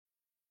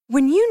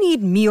When you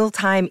need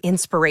mealtime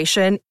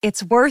inspiration,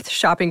 it's worth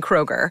shopping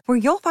Kroger, where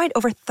you'll find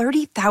over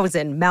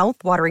 30,000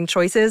 mouth-watering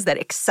choices that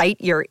excite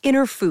your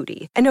inner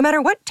foodie. And no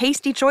matter what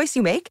tasty choice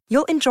you make,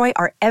 you'll enjoy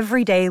our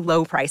everyday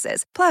low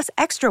prices, plus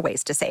extra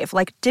ways to save,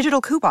 like digital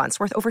coupons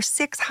worth over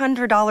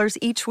 $600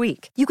 each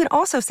week. You can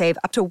also save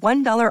up to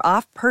 $1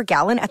 off per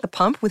gallon at the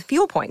pump with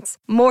fuel points.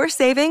 More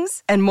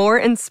savings and more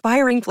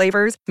inspiring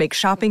flavors make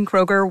shopping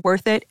Kroger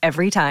worth it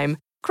every time.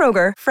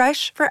 Kroger,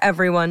 fresh for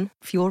everyone.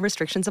 Fuel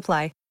restrictions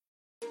apply.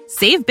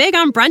 Save big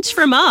on brunch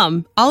for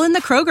mom, all in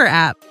the Kroger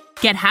app.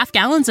 Get half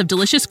gallons of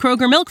delicious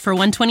Kroger milk for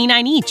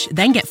 $1.29 each.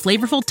 Then get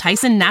flavorful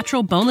Tyson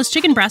natural boneless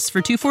chicken breasts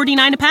for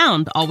 $2.49 a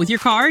pound, all with your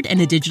card and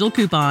a digital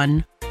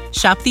coupon.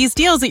 Shop these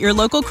deals at your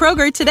local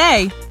Kroger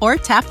today, or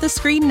tap the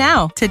screen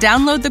now to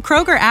download the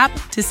Kroger app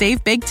to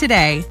save big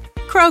today.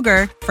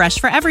 Kroger, fresh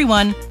for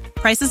everyone.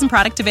 Prices and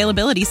product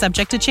availability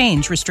subject to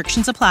change.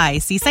 Restrictions apply.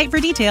 See site for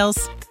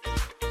details.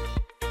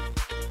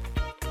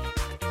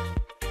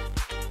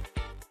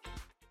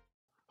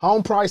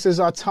 Home prices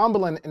are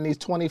tumbling in these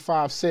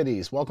 25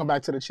 cities. Welcome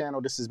back to the channel.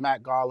 This is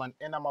Matt Garland,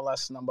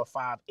 NMLS number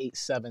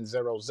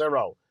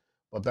 58700,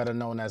 but better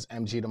known as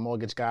MG the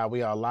Mortgage Guy.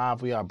 We are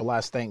live. We are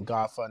blessed. Thank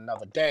God for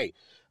another day.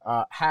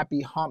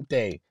 Happy Hump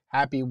Day.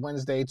 Happy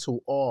Wednesday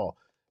to all.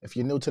 If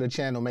you're new to the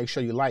channel, make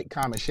sure you like,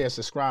 comment, share,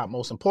 subscribe.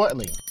 Most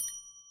importantly,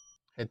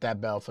 hit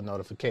that bell for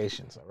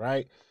notifications, all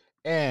right?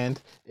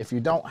 And if you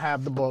don't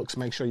have the books,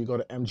 make sure you go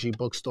to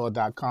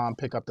mgbookstore.com,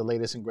 pick up the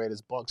latest and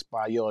greatest books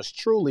by yours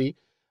truly.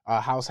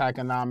 House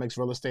Hackonomics,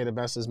 Real Estate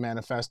Investors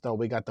Manifesto.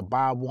 We got the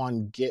buy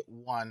one, get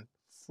one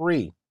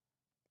free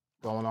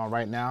going on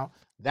right now.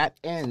 That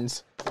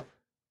ends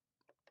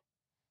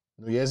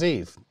New Year's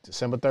Eve,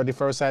 December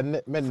 31st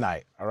at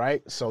midnight. All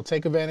right. So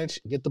take advantage,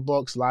 get the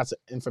books, lots of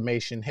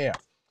information here.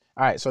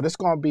 All right. So this is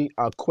going to be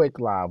a quick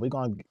live. We're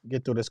going to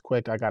get through this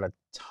quick. I got a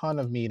ton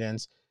of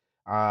meetings.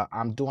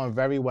 I'm doing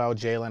very well,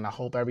 Jalen. I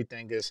hope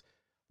everything is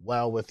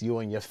well with you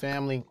and your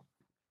family.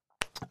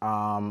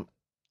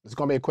 It's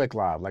going to be a quick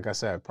live. Like I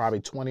said, probably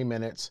 20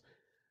 minutes.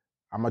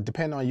 I'm going to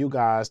depend on you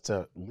guys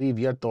to leave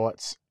your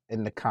thoughts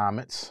in the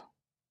comments.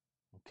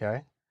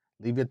 Okay?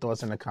 Leave your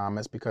thoughts in the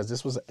comments because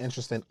this was an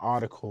interesting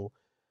article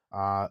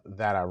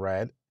that I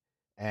read.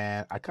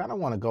 And I kind of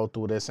want to go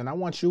through this. And I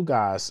want you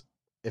guys,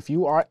 if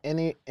you are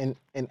in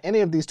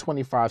any of these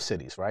 25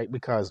 cities, right?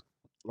 Because,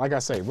 like I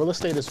say, real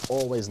estate is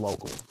always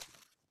local.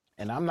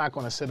 And I'm not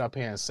going to sit up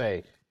here and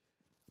say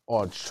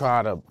or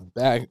try to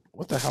bag.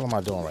 What the hell am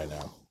I doing right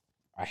now?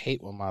 I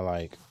hate when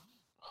my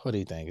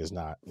hoodie thing is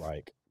not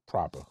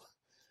proper,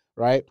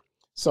 right?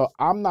 So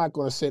I'm not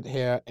going to sit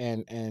here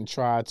and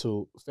try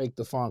to fake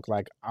the funk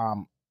like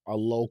I'm a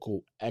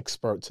local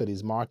expert to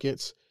these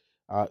markets.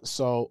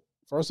 So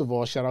first of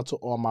all, shout out to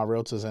all my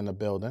realtors in the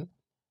building.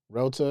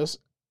 Realtors,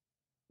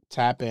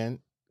 tap in,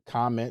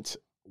 comment,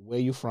 where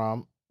you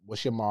from,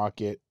 what's your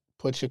market,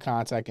 put your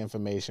contact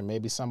information.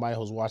 Maybe somebody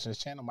who's watching this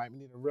channel might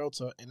need a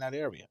realtor in that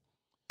area.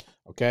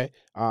 Okay,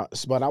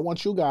 but I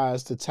want you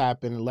guys to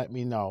tap in and let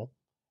me know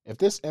if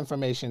this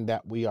information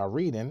that we are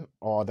reading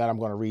or that I'm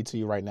going to read to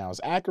you right now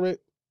is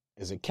accurate,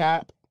 is it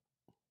cap,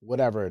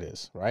 whatever it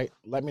is, right?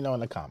 Let me know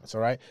in the comments,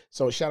 all right?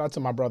 So shout out to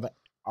my brother,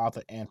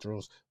 Arthur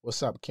Andrews.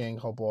 What's up, King?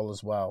 Hope all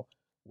is well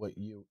with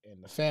you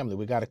and the family.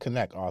 We got to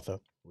connect, Arthur.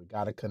 We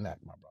got to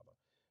connect, my brother.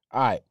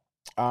 All right.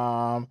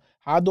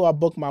 How do I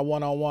book my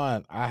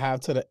one-on-one? I have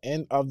to the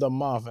end of the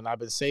month, and I've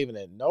been saving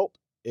it. Nope.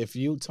 If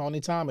you,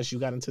 Tony Thomas, you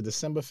got into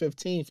December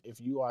 15th, if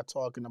you are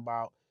talking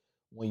about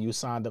when you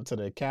signed up to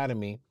the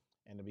academy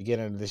in the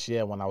beginning of this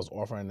year when I was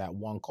offering that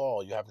one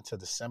call, you have until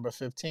December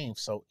 15th.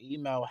 So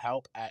email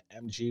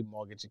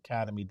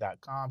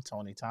help@mgmortgageacademy.com,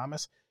 Tony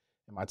Thomas,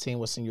 and my team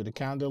will send you the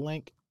calendar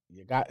link.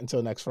 You got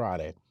until next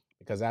Friday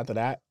because after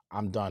that,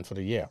 I'm done for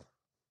the year.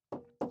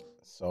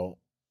 So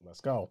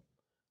let's go.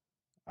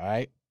 All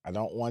right. I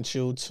don't want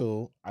you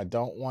to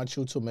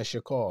miss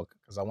your call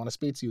because I want to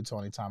speak to you,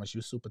 Tony Thomas.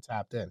 You super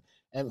tapped in.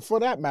 And for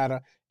that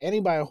matter,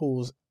 anybody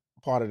who's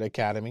part of the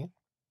academy,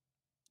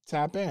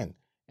 tap in.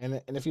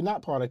 And if you're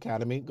not part of the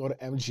academy, go to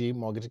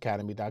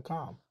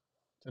mgmortgageacademy.com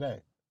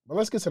today. But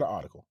let's get to the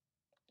article.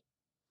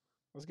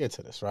 Let's get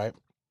to this, right?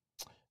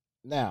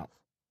 Now,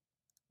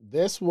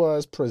 this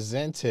was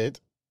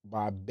presented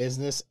by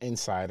Business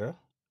Insider,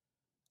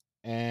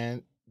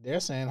 and they're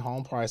saying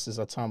home prices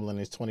are tumbling in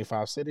these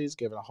 25 cities,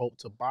 giving hope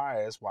to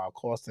buyers while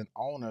costing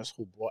owners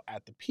who bought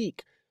at the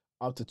peak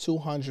up to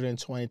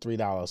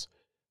 $223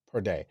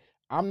 per day.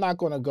 I'm not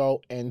going to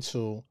go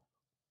into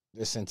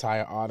this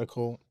entire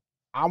article.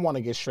 I want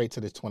to get straight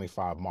to the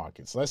 25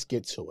 markets. Let's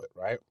get to it,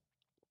 right?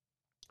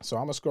 So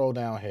I'm going to scroll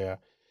down here.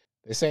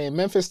 They're saying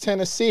Memphis,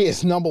 Tennessee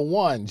is number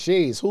one.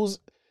 Jeez,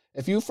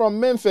 if you from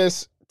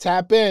Memphis,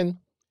 tap in.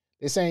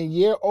 They're saying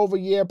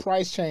year-over-year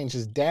price change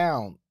is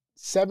down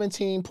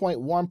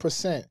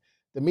 17.1%.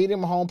 The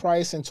median home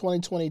price in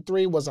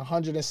 2023 was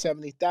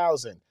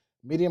 $170,000.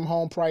 Median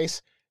home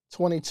price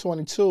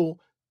 2022,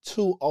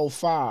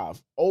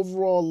 $205,000.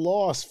 Overall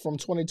loss from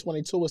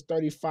 2022 was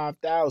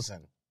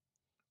 $35,000.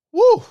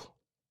 Woo!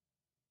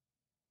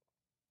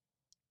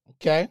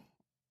 Okay.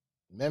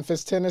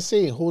 Memphis,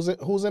 Tennessee. Who's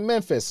in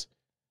Memphis?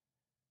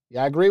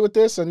 Y'all agree with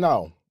this or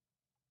no?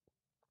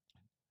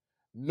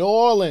 New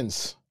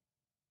Orleans.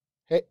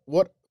 Hey,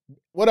 what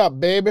up,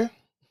 baby?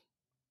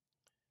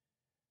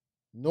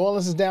 New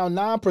Orleans is down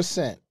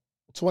 9%.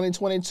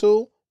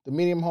 2022, the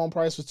median home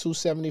price was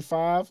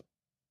 $275.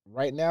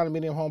 Right now, the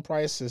median home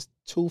price is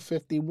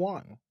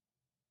 $251.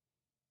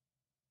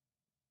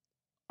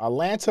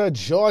 Atlanta,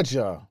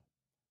 Georgia.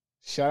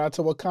 Shout out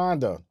to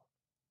Wakanda.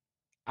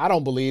 I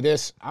don't believe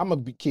this. I'm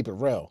going to keep it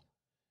real.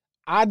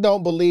 I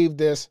don't believe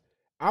this.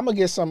 I'm going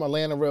to get some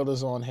Atlanta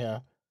realtors on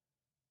here.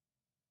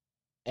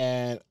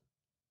 And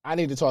I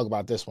need to talk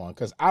about this one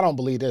because I don't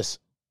believe this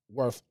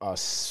worth a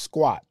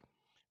squat.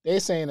 They're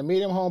saying the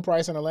median home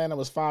price in Atlanta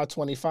was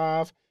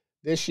 $525.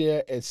 This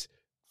year, it's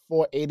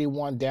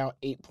 $481, down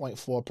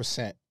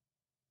 8.4%.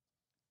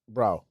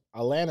 Bro,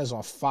 Atlanta's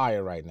on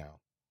fire right now.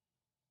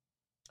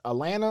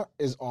 Atlanta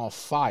is on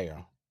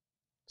fire.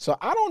 So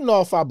I don't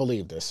know if I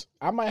believe this.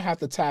 I might have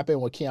to tap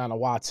in with Kiana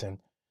Watson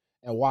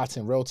and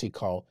Watson Realty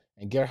Co.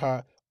 and get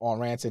her on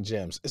Rants and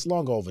Gems. It's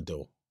long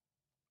overdue.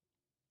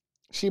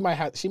 She might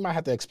have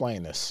to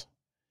explain this.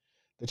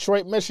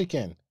 Detroit,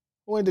 Michigan.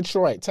 Who in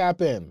Detroit?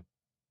 Tap in.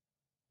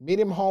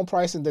 Median home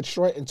price in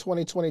Detroit in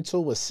 2022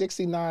 was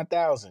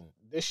 $69,000.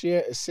 This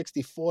year is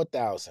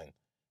 $64,000,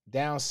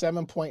 down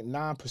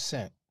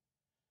 7.9%.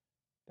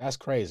 That's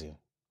crazy.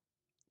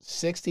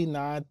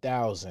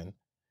 $69,000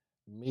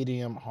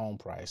 median home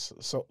price.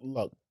 So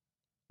look,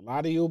 a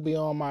lot of you will be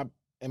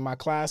in my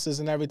classes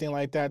and everything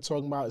like that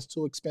talking about it's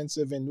too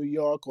expensive in New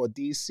York or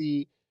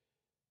DC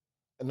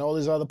and all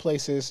these other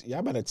places.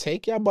 Y'all better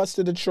take your butts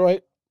to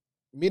Detroit.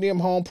 Median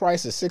home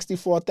price is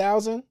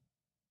 $64,000.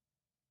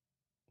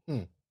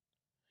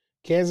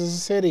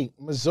 Kansas City,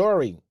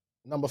 Missouri,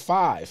 number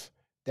 5,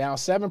 down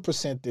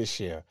 7% this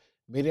year.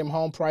 Median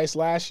home price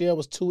last year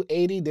was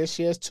 $280. This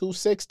year is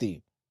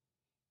 $260.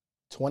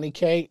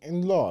 $20K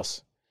in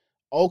loss.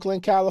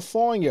 Oakland,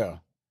 California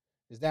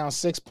is down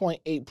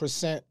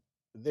 6.8%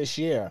 this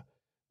year.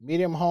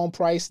 Median home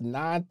price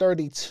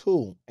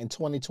 $932 in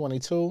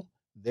 2022.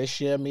 This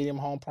year, median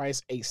home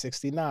price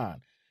 $869.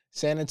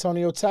 San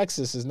Antonio,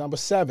 Texas is number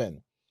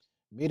 7.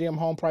 Median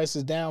home price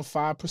is down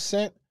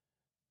 5%.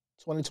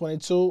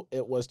 2022,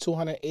 it was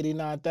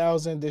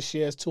 $289,000. This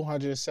year is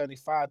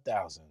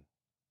 $275,000.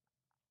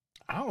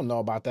 I don't know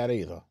about that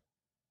either.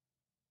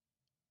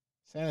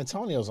 San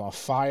Antonio's on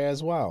fire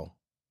as well.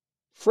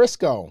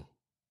 Frisco,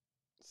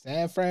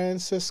 San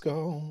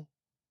Francisco.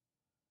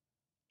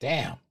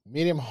 Damn,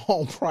 median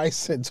home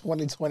price in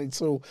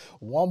 2022,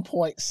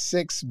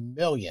 $1.6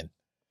 million.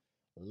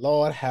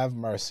 Lord have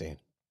mercy.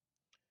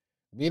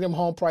 Median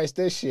home price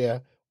this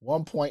year,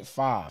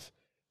 1.5.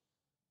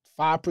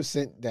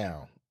 5%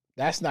 down.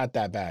 That's not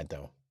that bad,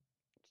 though.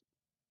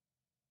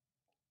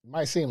 It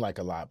might seem like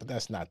a lot, but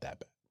that's not that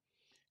bad.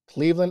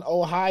 Cleveland,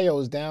 Ohio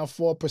is down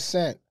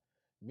 4%.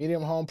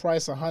 Median home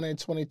price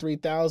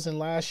 $123,000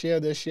 last year.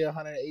 This year,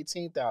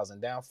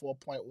 $118,000, down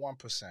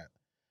 4.1%.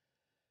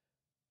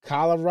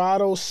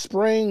 Colorado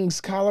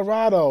Springs,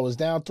 Colorado is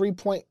down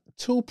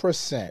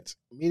 3.2%.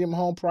 Median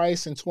home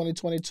price in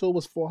 2022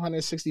 was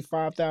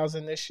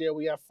 $465,000. This year,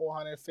 we have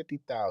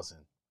 $450,000.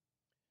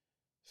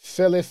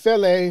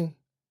 Philly,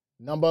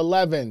 number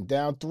 11,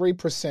 down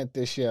 3%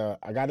 this year.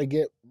 I got to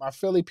get my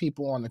Philly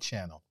people on the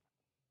channel.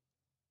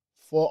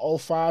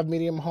 $405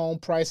 median home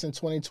price in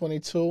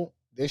 2022.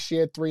 This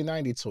year,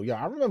 $392. Yo,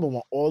 I remember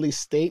when all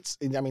these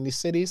these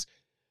cities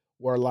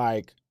were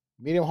like,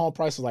 median home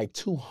price was like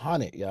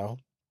 $200, yo.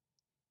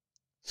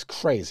 It's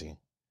crazy.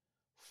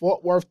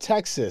 Fort Worth,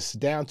 Texas,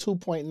 down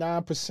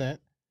 2.9%.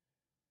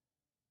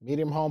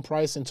 Median home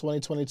price in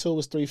 2022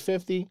 was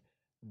 $350.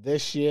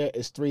 This year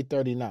is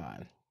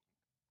 $339.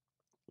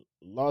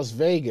 Las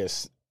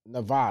Vegas,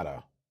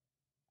 Nevada,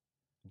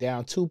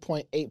 down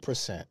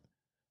 2.8%.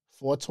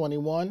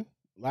 $421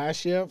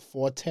 last year,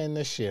 $410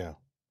 this year.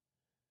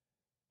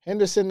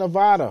 Henderson,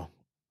 Nevada,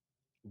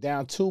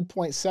 down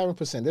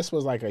 2.7%. This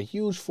was like a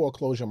huge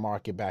foreclosure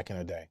market back in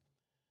the day.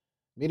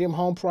 Median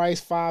home price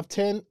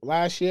 $510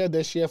 last year,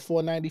 this year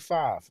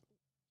 $495.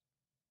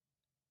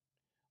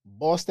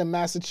 Boston,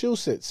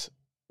 Massachusetts.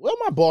 Where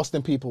my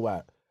Boston people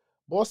at?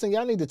 Boston,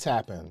 y'all need to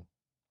tap in.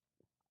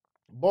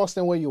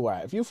 Boston, where you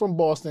at? If you from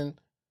Boston,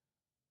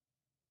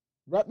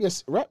 rep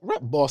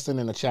Boston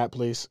in the chat,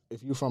 please,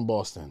 if you from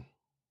Boston.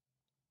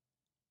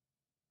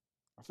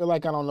 I feel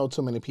like I don't know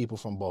too many people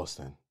from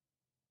Boston.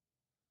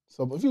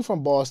 So if you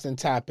from Boston,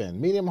 tap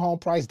in. Median home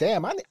price,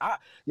 damn,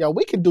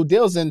 we can do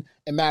deals in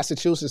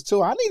Massachusetts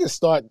too. I need to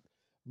start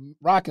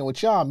rocking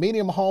with y'all.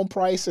 Median home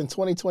price in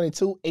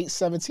 2022,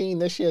 $817.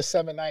 This year,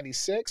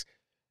 $796.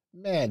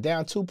 Man,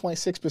 down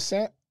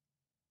 2.6%.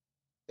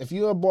 If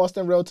you're a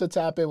Boston realtor,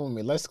 tap in with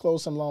me. Let's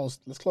close some loans.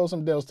 Let's close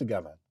some deals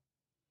together.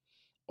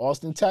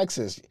 Austin,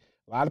 Texas.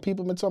 A lot of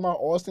people have been talking about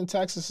Austin,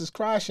 Texas is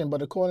crashing,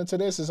 but according to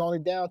this, it's only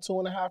down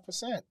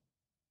 2.5%.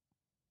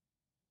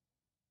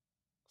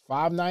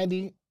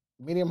 $590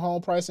 median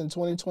home price in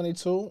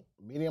 2022.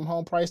 Median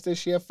home price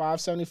this year,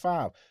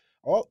 $575.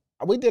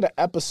 We did an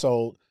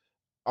episode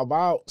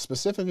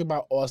specifically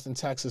about Austin,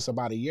 Texas,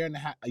 about a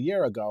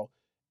year ago,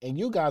 and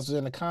you guys was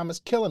in the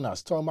comments killing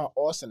us, talking about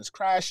Austin is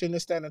crashing,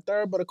 this, that, and the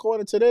third. But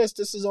according to this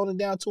is only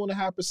down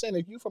 2.5%.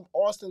 If you from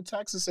Austin,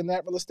 Texas, in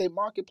that real estate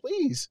market,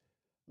 please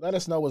let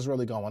us know what's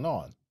really going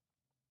on.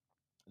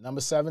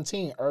 Number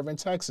 17, Irving,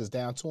 Texas,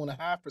 down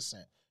 2.5%.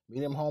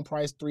 Medium home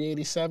price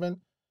 $387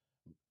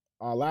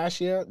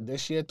 last year.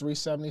 This year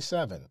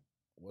 $377.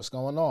 What's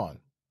going on?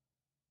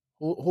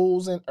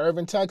 Who's in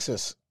Irving,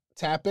 Texas?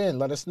 Tap in.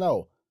 Let us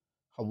know.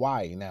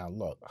 Hawaii. Now,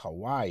 look,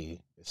 Hawaii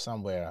is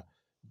somewhere.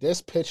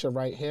 This picture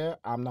right here,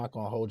 I'm not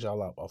going to hold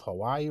y'all up, of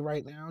Hawaii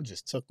right now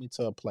just took me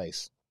to a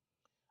place.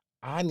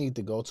 I need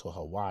to go to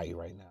Hawaii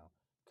right now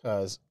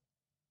because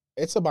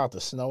it's about to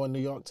snow in New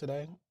York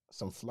today,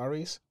 some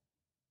flurries,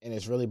 and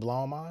it's really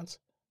blowing minds.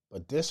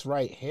 But this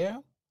right here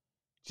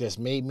just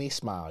made me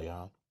smile,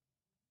 y'all.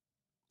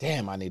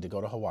 Damn, I need to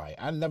go to Hawaii.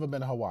 I've never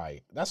been to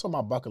Hawaii. That's on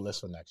my bucket list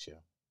for next year,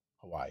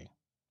 Hawaii.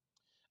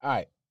 All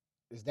right,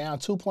 it's down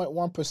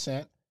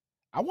 2.1%.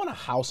 I want a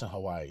house in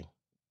Hawaii.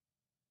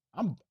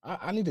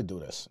 I need to do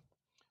this.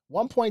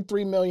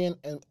 1.3 million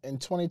in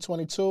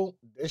 2022.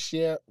 This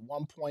year,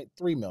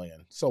 1.3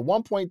 million. So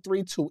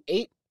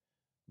 1.328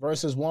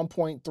 versus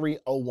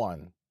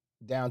 1.301,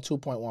 down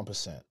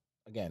 2.1%.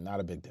 Again,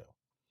 not a big deal.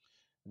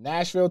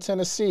 Nashville,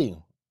 Tennessee.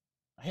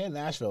 I hear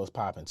Nashville is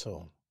popping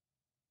too.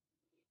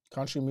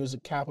 Country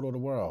music capital of the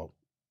world.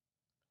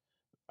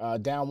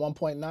 Down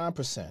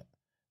 1.9%.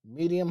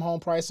 Medium home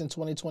price in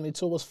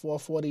 2022 was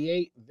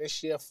 $448.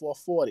 This year,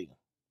 $440.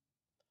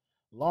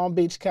 Long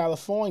Beach,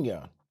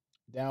 California,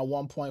 down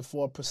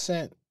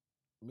 1.4%.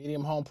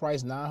 Medium home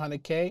price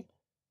 $900K.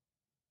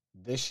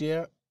 This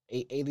year,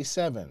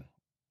 $887.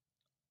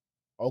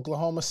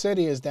 Oklahoma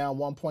City is down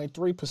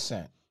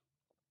 1.3%.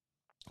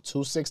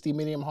 $260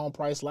 medium home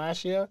price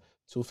last year,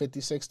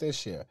 $256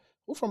 this year.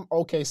 Who from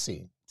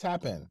OKC?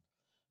 Tap in.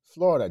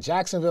 Florida,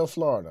 Jacksonville,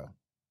 Florida,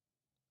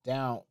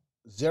 down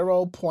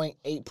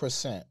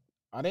 0.8%.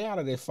 Are they out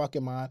of their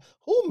fucking mind?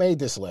 Who made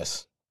this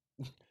list?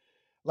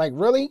 Like,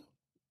 really?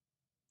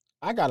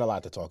 I got a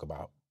lot to talk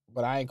about,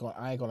 but I ain't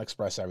gonna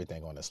express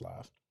everything on this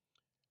live.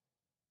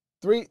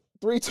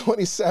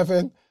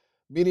 327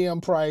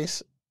 medium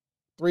price,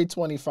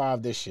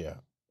 325 this year.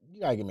 You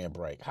gotta give me a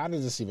break. How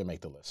did this even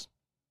make the list?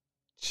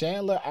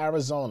 Chandler,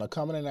 Arizona,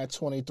 coming in at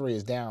 23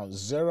 is down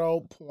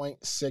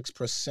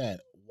 0.6%.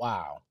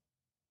 Wow.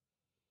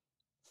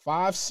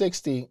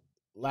 560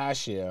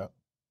 last year,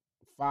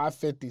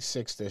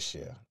 556 this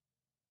year.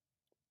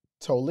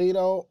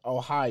 Toledo,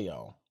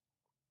 Ohio.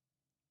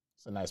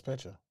 It's a nice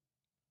picture.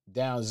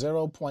 Down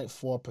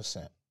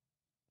 0.4%.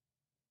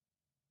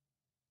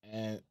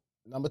 And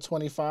number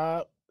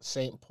 25,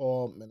 St.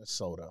 Paul,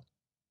 Minnesota.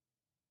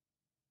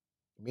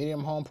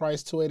 Medium home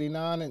price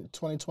 $289 in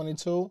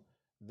 2022.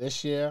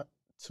 This year,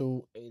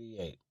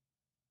 $288.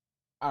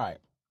 All right.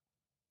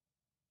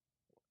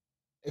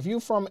 If you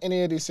from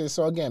any of these cities,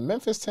 so again,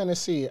 Memphis,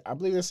 Tennessee, I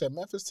believe they said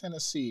Memphis,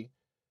 Tennessee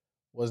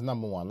was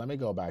number one. Let me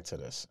go back to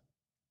this.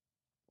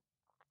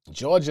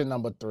 Georgia,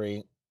 number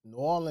 3. New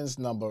Orleans,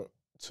 number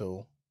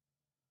 2.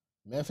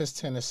 Memphis,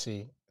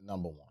 Tennessee,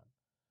 number 1.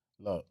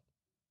 Look.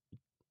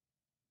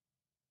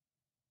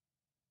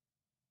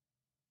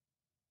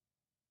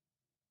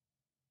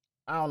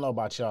 I don't know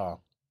about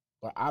y'all,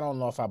 but I don't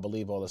know if I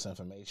believe all this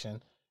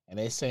information. And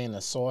they saying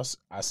the source,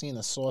 I seen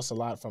the source a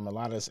lot from a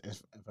lot of this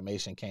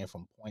information came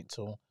from Point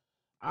 2.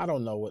 I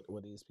don't know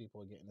where these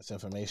people are getting this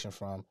information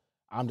from.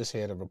 I'm just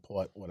here to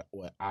report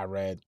what I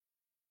read.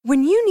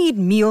 When you need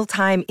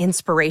mealtime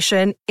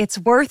inspiration, it's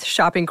worth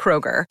shopping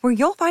Kroger, where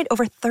you'll find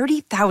over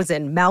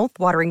 30,000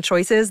 mouth-watering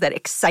choices that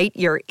excite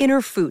your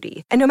inner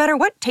foodie. And no matter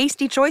what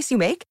tasty choice you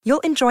make,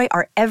 you'll enjoy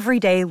our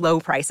everyday low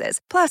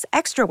prices, plus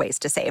extra ways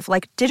to save,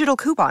 like digital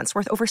coupons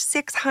worth over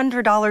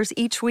 $600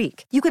 each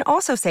week. You can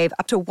also save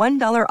up to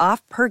 $1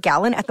 off per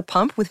gallon at the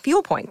pump with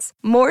fuel points.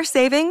 More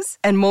savings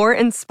and more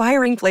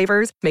inspiring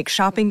flavors make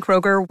shopping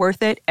Kroger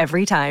worth it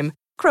every time.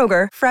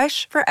 Kroger,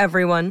 fresh for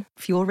everyone.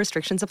 Fuel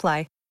restrictions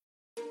apply.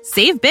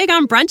 Save big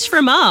on brunch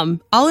for mom,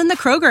 all in the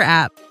Kroger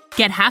app.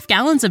 Get half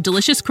gallons of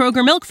delicious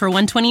Kroger milk for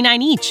 $1.29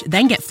 each.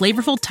 Then get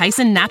flavorful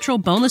Tyson natural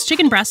boneless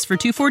chicken breasts for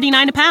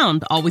 $2.49 a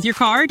pound, all with your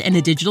card and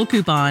a digital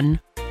coupon.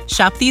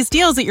 Shop these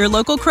deals at your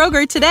local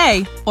Kroger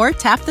today, or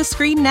tap the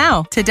screen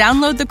now to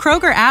download the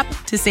Kroger app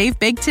to save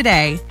big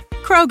today.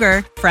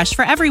 Kroger, fresh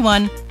for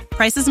everyone.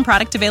 Prices and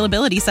product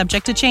availability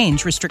subject to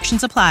change.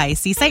 Restrictions apply.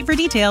 See site for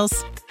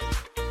details.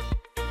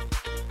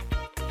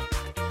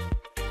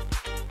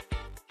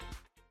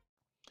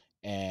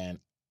 And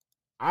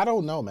I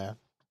don't know, man.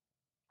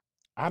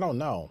 I don't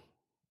know.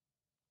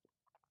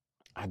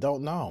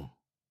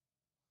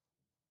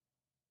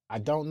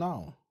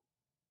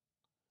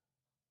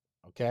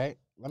 Okay?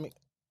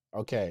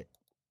 Okay.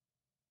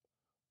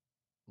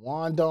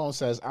 Juan Don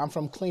says, I'm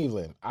from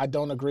Cleveland. I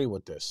don't agree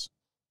with this.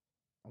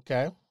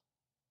 Okay?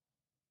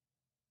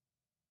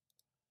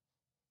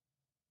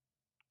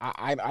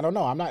 I don't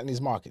know. I'm not in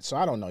these markets, so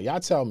I don't know.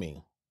 Y'all tell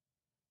me.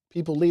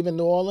 People leaving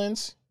New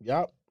Orleans?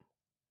 Yup.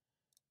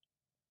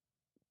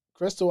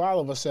 Crystal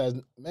Oliver says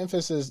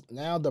Memphis is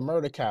now the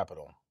murder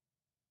capital.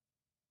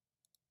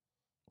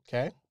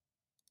 Okay.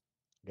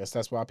 Guess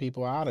that's why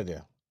people are out of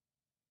there.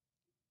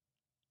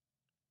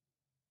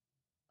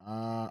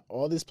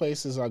 All these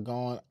places are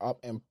going up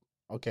in.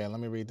 Okay, let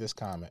me read this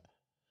comment.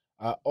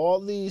 All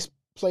these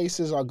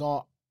places are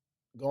going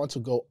to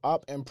go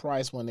up in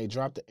price when they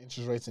drop the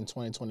interest rates in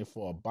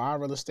 2024. Buy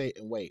real estate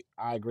and wait.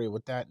 I agree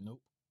with that. Nope.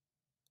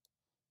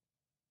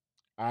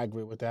 I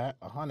agree with that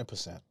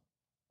 100%.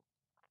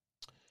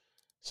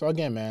 So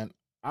again, man,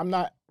 I'm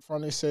not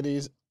from these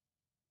cities.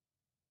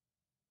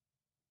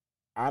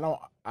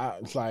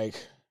 It's like,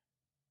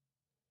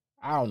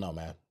 I don't know,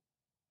 man.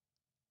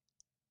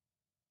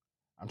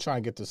 I'm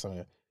trying to get to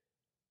some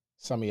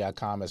of y'all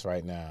comments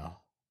right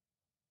now.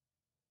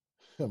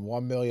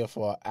 1 million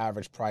for an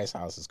average price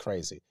house is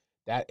crazy.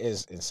 That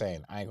is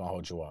insane. I ain't gonna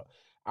hold you up.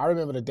 I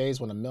remember the days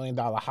when $1 million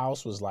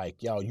house was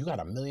like, yo, you got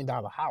 $1 million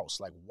house.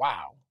 Like,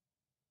 wow.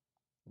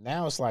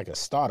 Now it's like a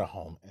starter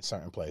home in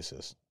certain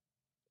places.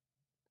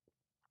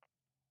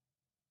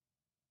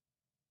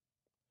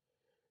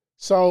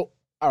 So,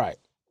 all right.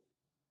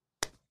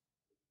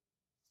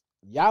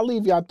 Y'all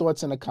leave y'all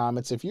thoughts in the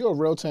comments. If you're a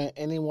realtor in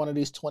any one of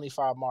these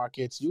 25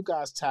 markets, you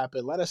guys tap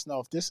it. Let us know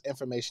if this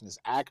information is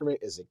accurate.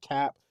 Is it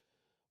cap?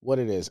 What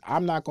it is.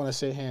 I'm not going to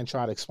sit here and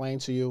try to explain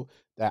to you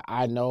that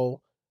I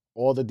know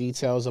all the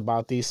details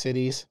about these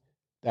cities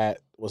that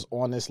was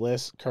on this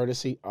list,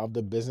 courtesy of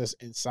the Business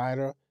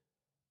Insider.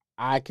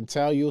 I can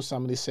tell you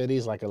some of these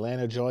cities like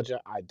Atlanta, Georgia,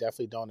 I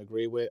definitely don't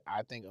agree with.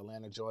 I think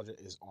Atlanta, Georgia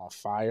is on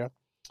fire.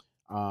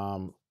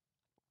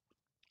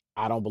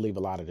 I don't believe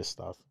a lot of this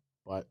stuff,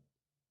 but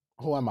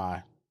who am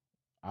I?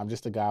 I'm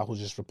just a guy who's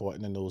just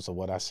reporting the news of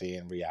what I see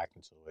and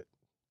reacting to it.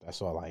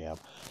 That's all I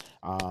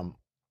am.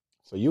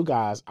 So you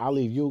guys, I'll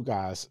leave you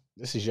guys.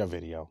 This is your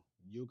video.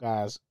 You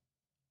guys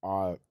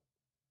are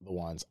the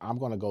ones. I'm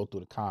going to go through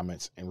the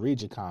comments and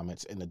read your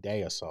comments in a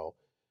day or so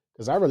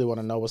because I really want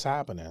to know what's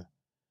happening.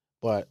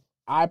 But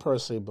I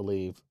personally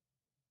believe,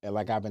 and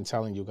like I've been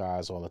telling you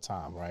guys all the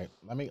time, right?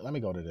 Let me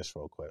go to this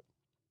real quick,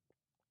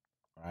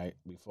 right?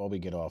 Before we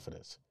get off of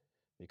this,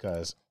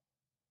 because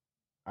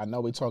I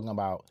know we're talking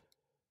about,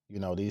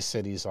 these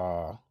cities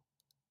are,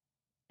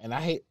 and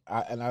I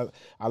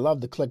love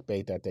the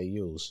clickbait that they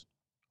use,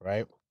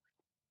 right?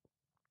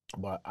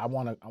 But I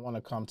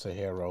wanna come to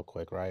here real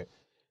quick, right?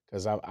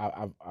 Because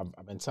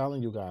I've been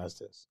telling you guys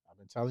this. I've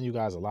been telling you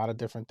guys a lot of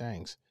different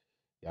things.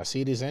 Y'all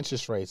see these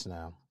interest rates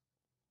now.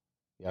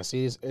 Y'all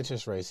see these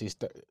interest rates.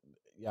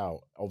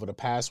 Over the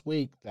past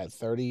week, that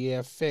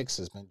 30-year fix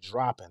has been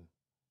dropping,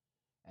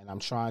 and I'm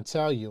trying to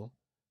tell you,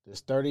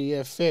 this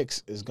 30-year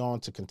fix is going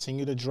to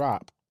continue to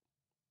drop.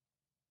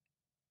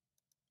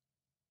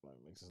 Let me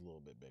make this a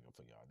little bit bigger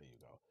for y'all. There you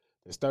go.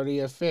 This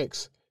 30-year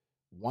fix.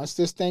 Once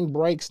this thing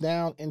breaks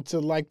down into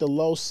like the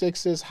low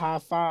sixes, high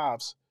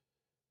fives,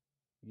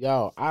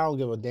 yo, I don't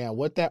give a damn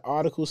what that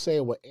article say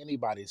or what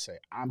anybody say.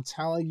 I'm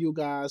telling you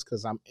guys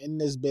because I'm in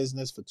this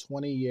business for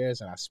 20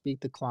 years and I speak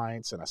to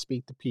clients and I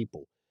speak to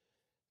people.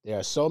 There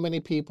are so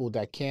many people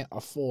that can't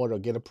afford or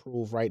get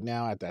approved right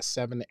now at that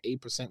 7 to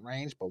 8%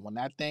 range. But when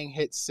that thing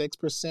hits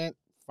 6%,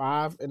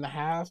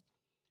 5.5%,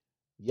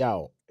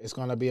 yo, it's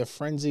going to be a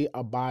frenzy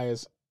of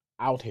buyers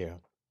out here.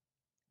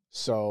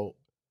 So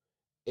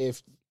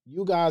if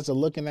you guys are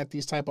looking at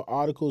these type of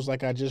articles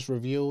like I just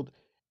reviewed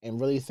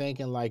and really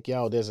thinking like,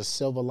 yo, there's a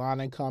silver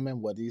lining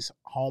coming where these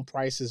home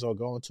prices are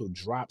going to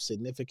drop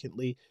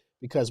significantly,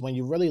 because when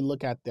you really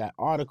look at that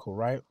article,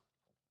 right?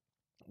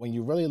 When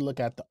you really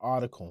look at the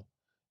article,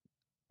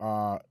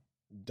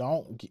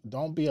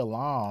 don't be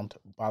alarmed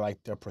by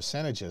like their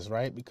percentages,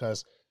 right?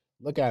 Because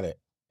look at it.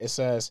 It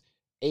says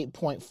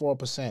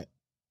 8.4%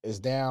 is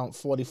down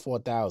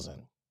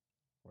 44,000,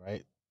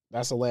 right?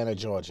 That's Atlanta,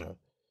 Georgia,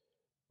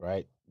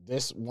 right?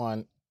 This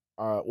one,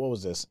 what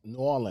was this? New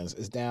Orleans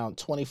is down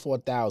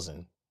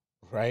 24,000,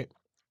 right?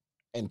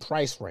 In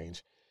price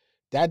range.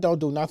 That don't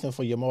do nothing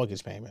for your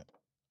mortgage payment.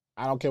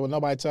 I don't care what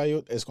nobody tell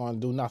you, it's going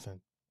to do nothing.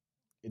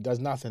 It does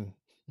nothing.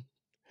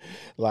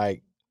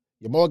 Like,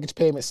 your mortgage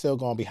payment's still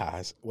going to be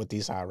high with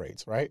these high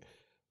rates, right?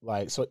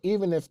 Like, so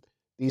even if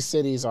these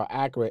cities are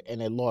accurate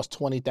and it lost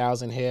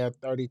 20,000 here,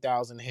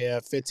 30,000 here,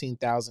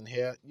 15,000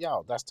 here,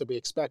 yo, that's to be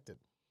expected.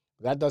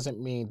 That doesn't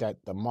mean that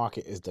the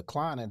market is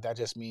declining. That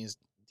just means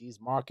these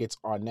markets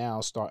are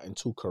now starting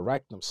to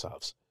correct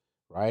themselves,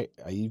 right?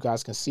 You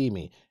guys can see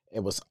me. It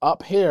was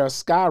up here,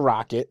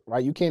 skyrocket,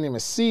 right? You can't even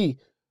see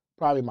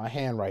probably my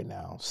hand right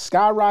now.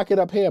 Skyrocket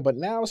up here, but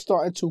now it's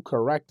starting to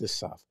correct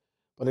itself.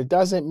 But it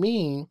doesn't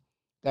mean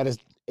that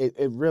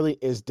it really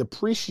is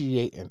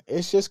depreciating.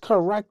 It's just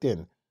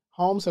correcting.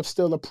 Homes have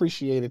still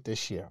appreciated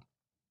this year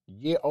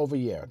over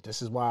year.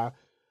 This is why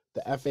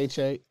the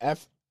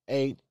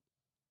FHA,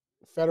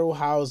 Federal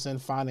Housing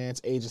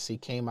Finance Agency,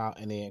 came out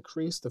and they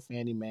increased the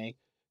Fannie Mae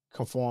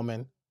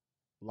conforming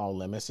loan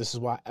limits. This is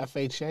why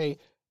FHA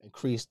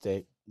increased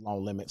the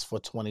loan limits for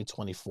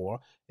 2024,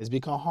 is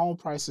because home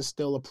prices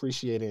still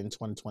appreciated in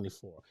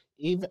 2024.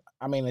 In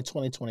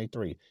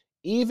 2023,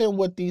 even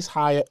with these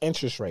higher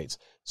interest rates.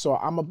 So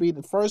I'm going to be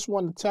the first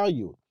one to tell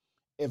you,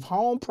 if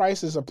home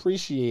prices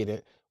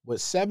appreciated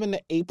with 7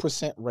 to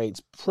 8%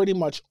 rates pretty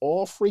much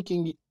all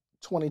freaking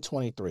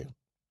 2023,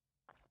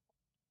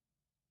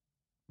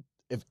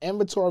 if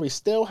inventory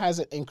still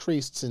hasn't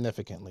increased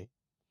significantly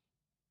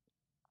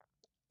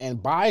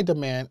and buy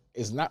demand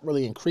is not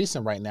really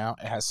increasing right now,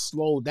 it has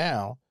slowed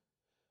down,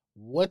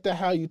 what the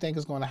hell you think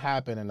is going to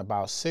happen in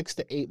about 6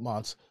 to 8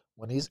 months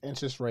when these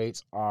interest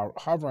rates are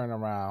hovering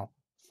around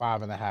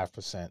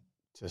 5.5%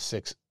 to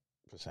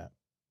 6%?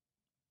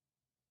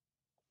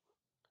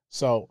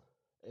 So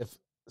if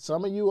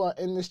some of you are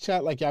in this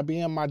chat, like y'all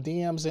be in my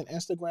DMs and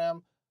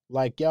Instagram,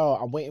 like, yo,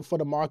 I'm waiting for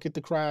the market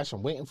to crash.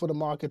 I'm waiting for the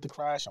market to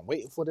crash. I'm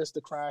waiting for this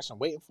to crash. I'm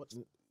waiting for,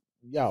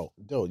 yo,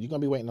 dude, you're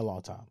going to be waiting a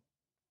long time.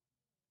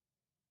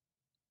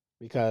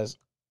 Because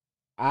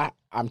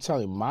I'm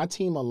telling you, my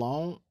team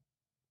alone,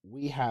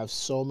 we have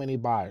so many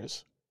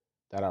buyers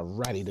that are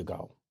ready to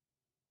go.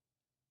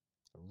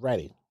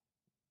 Ready.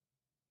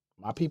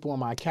 My people in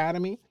my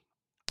academy,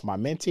 my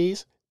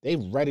mentees, they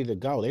ready to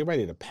go. They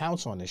ready to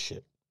pounce on this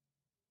shit.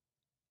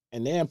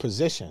 And they're in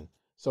position.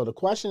 So the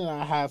question that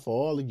I have for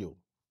all of you,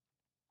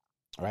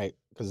 right?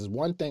 Because it's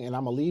one thing, and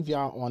I'm gonna leave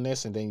y'all on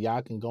this, and then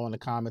y'all can go in the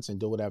comments and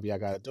do whatever y'all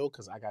gotta do,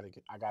 because I got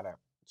a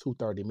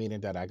 2:30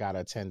 meeting that I gotta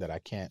attend that I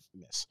can't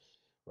miss,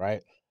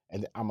 right?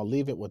 And I'm gonna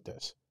leave it with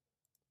this.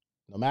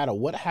 No matter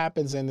what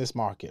happens in this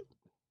market,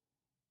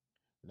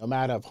 no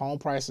matter if home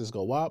prices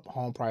go up,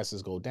 home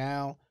prices go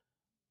down,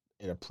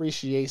 it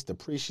appreciates,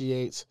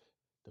 depreciates.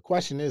 The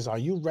question is, are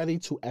you ready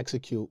to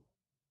execute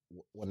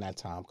when that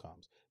time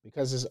comes?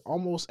 Because it's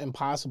almost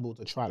impossible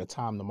to try to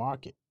time the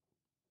market.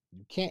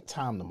 You can't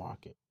time the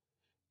market.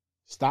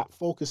 Stop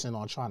focusing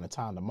on trying to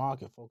time the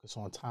market. Focus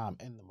on time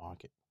in the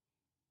market.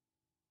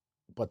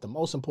 But the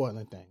most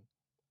important thing,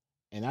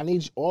 and I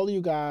need all of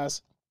you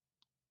guys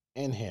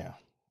in here,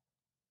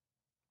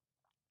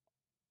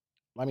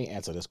 let me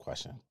answer this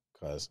question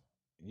because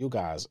you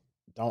guys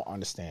don't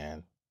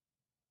understand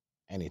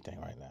anything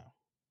right now.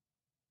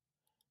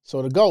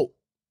 So the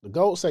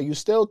GOAT said, you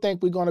still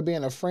think we're going to be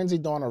in a frenzy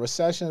during a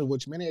recession,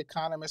 which many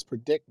economists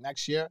predict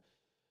next year?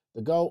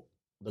 The GOAT.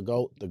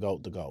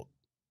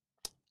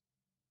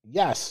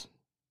 Yes.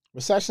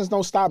 Recessions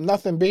don't stop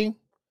nothing, B.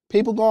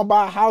 People going to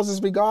buy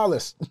houses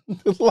regardless.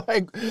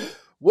 Like,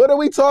 what are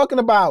we talking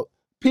about?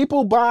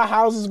 People buy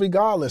houses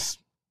regardless.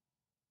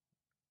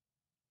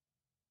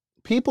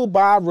 People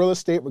buy real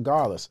estate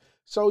regardless.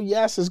 So,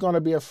 yes, it's going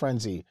to be a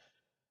frenzy.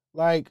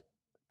 Like,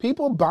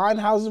 people buying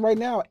houses right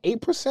now,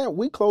 8%,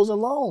 we closing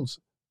loans.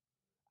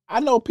 I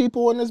know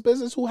people in this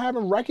business who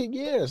having record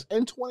years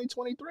in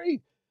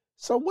 2023.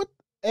 So what?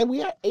 And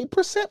we at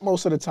 8%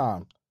 most of the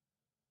time.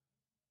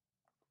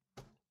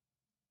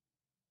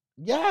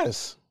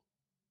 Yes.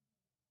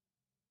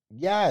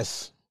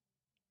 Yes.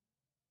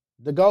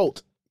 The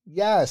GOAT.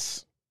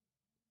 Yes.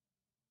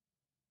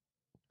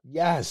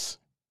 Yes.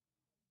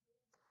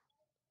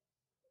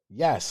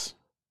 Yes.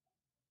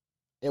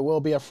 It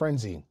will be a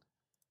frenzy.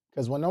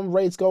 Because when them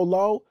rates go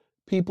low,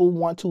 people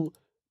going to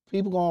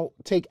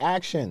take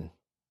action.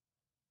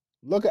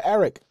 Look at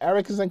Eric.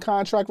 Eric is in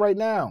contract right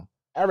now.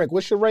 Eric,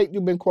 what's your rate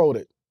you've been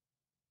quoted?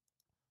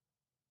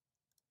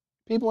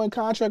 People in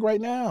contract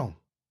right now.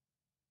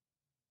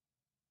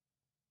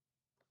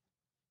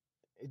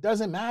 It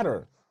doesn't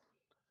matter.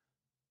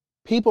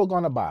 People are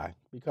going to buy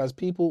because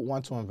people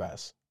want to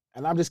invest.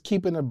 And I'm just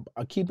keeping it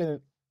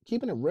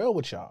real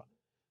with y'all.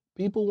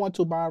 People want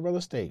to buy real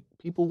estate.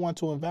 People want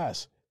to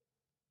invest.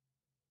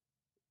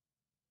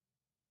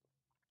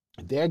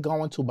 They're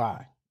going to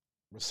buy.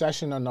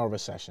 Recession or no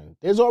recession.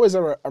 There's always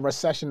a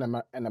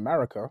recession in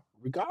America,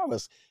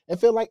 regardless. It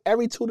feels like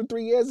every 2 to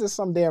 3 years there's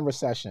some damn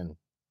recession.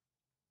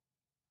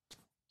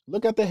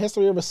 Look at the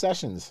history of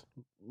recessions.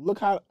 Look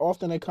how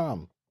often they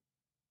come.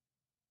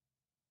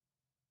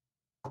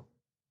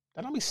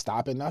 That don't be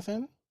stopping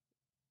nothing.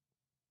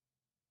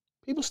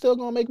 People still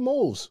gonna make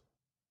moves.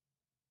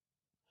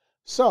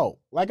 So,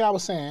 like I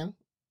was saying,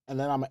 and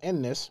then I'm gonna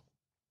end this.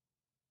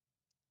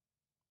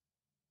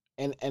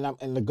 And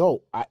the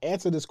GOAT, I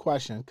answer this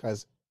question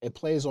because it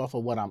plays off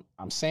of what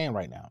I'm saying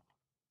right now.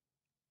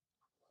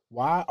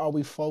 Why are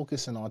we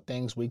focusing on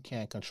things we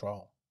can't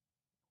control?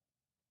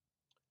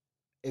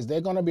 Is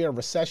there going to be a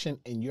recession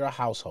in your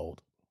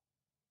household?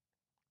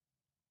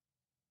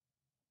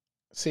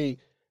 See,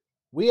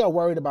 we are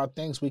worried about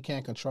things we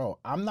can't control.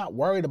 I'm not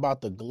worried about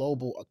the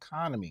global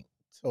economy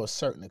to a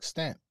certain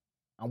extent.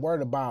 I'm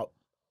worried about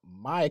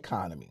my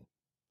economy.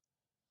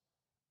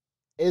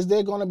 Is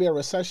there going to be a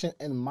recession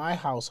in my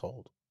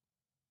household?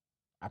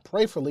 I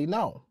prayerfully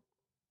no.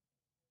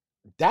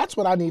 That's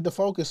what I need to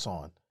focus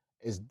on,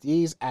 is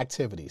these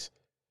activities,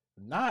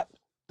 not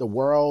the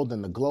world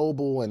and the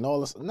global and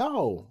all this.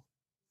 No,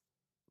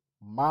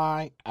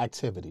 my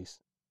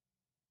activities.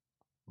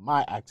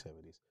 My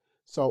activities.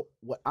 So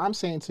what I'm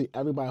saying to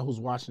everybody who's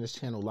watching this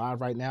channel live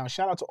right now,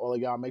 shout out to all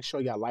of y'all. Make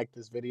sure y'all like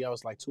this video.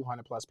 It's like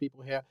 200 plus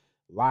people here.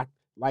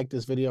 Like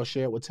this video,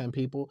 share it with 10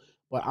 people.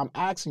 But I'm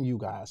asking you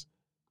guys,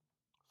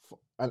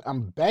 and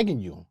I'm begging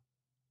you,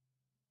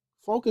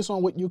 focus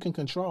on what you can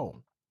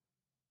control.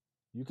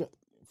 You can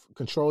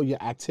control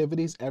your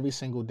activities every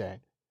single day.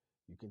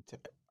 You can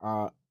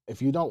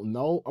if you don't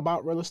know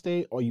about real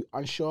estate or you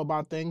unsure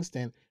about things,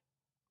 then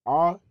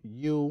are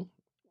you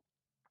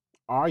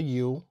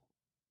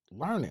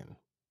learning?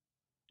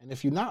 And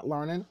if you're not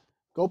learning,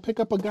 go pick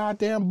up a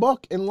goddamn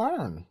book and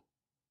learn.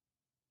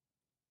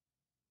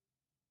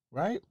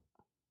 Right?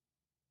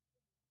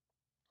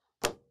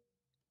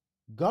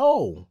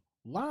 Go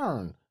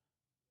learn.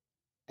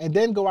 And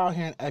then go out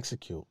here and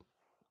execute.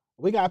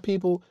 We got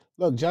people,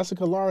 look,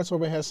 Jessica Lawrence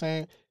over here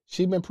saying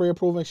she's been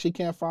pre-approving, she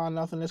can't find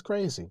nothing. That's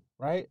crazy,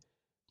 right?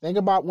 Think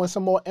about when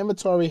some more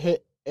inventory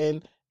hit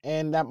and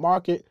that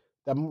market,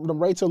 the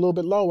rates are a little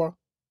bit lower.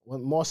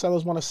 When more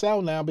sellers want to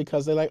sell now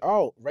because they're like,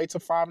 oh, rates are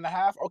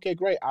 5.5. Okay,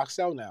 great, I'll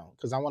sell now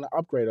because I want to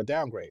upgrade or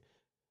downgrade.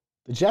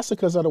 The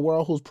Jessicas of the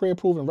world who's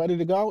pre-approved and ready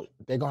to go,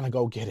 they're going to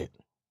go get it.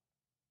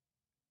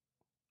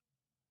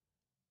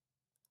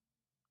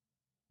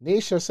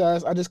 Nisha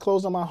says, I just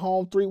closed on my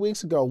home 3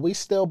 weeks ago. We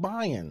still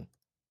buying.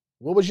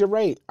 What was your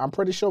rate? I'm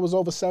pretty sure it was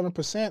over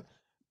 7%.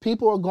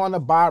 People are going to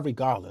buy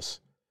regardless.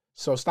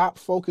 So stop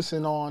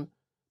focusing on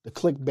the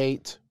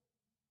clickbait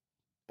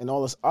and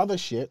all this other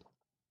shit.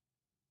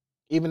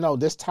 Even though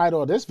this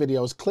title of this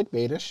video is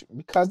clickbaitish,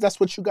 because that's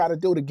what you got to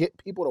do to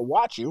get people to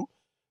watch you,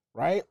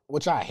 right?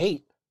 Which I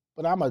hate,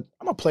 but I'm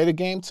a play the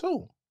game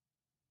too.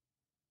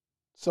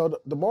 So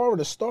the moral of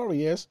the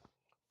story is,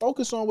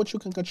 focus on what you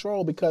can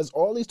control, because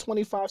all these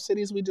 25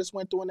 cities we just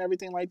went through and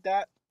everything like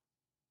that,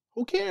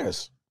 who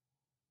cares?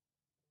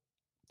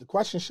 The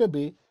question should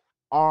be,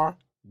 are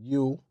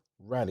you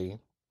ready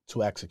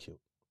to execute?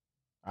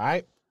 All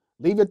right?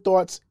 Leave your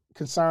thoughts,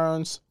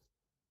 concerns.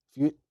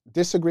 If you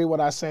disagree with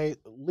what I say,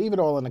 leave it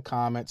all in the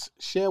comments.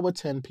 Share with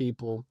 10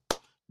 people.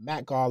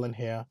 Matt Garland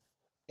here.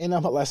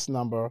 NMLS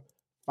number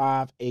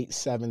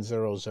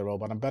 58700,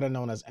 but I'm better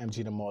known as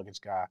MG the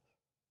Mortgage Guy.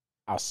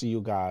 I'll see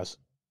you guys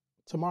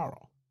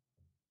tomorrow.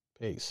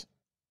 Peace.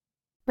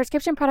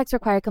 Prescription products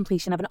require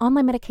completion of an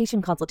online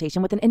medication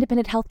consultation with an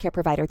independent healthcare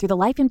provider through the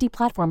LifeMD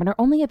platform and are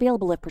only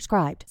available if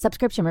prescribed.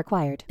 Subscription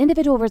required.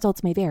 Individual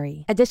results may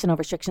vary. Additional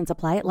restrictions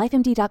apply at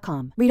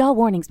lifemd.com. Read all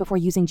warnings before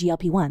using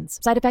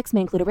GLP-1s. Side effects may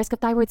include a risk of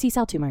thyroid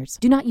C-cell tumors.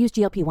 Do not use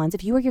GLP-1s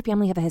if you or your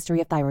family have a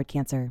history of thyroid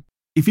cancer.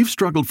 If you've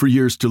struggled for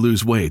years to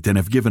lose weight and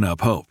have given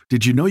up hope,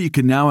 did you know you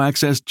can now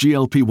access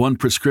GLP-1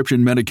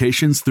 prescription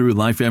medications through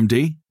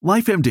LifeMD?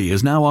 LifeMD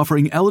is now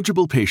offering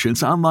eligible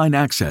patients online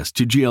access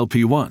to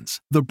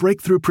GLP-1s, the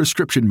breakthrough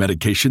prescription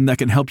medication that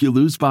can help you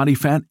lose body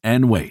fat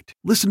and weight.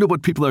 Listen to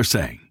what people are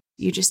saying.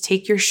 You just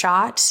take your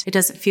shot. It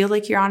doesn't feel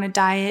like you're on a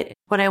diet.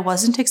 What I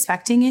wasn't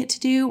expecting it to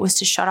do was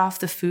to shut off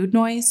the food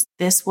noise.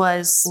 This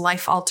was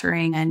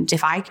life-altering, and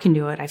if I can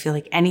do it, I feel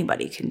like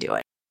anybody can do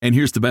it. And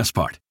here's the best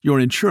part. Your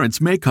insurance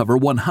may cover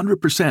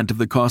 100% of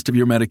the cost of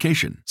your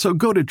medication. So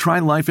go to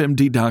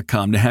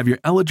trylifemd.com to have your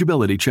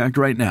eligibility checked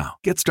right now.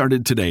 Get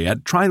started today at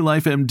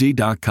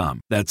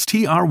trylifemd.com. That's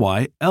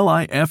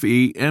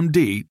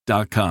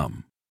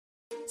trylifemd.com.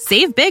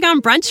 Save big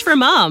on brunch for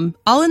mom,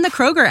 all in the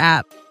Kroger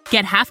app.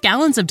 Get half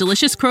gallons of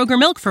delicious Kroger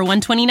milk for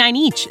 $1.29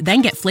 each.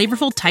 Then get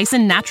flavorful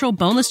Tyson natural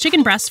boneless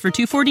chicken breasts for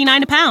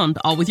 $2.49 a pound,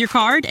 all with your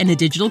card and a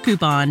digital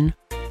coupon.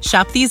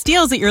 Shop these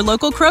deals at your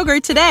local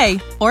Kroger today,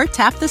 or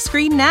tap the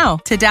screen now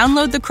to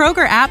download the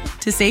Kroger app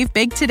to save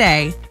big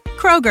today.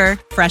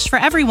 Kroger, fresh for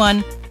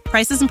everyone.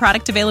 Prices and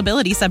product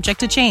availability subject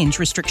to change.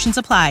 Restrictions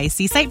apply.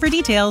 See site for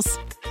details.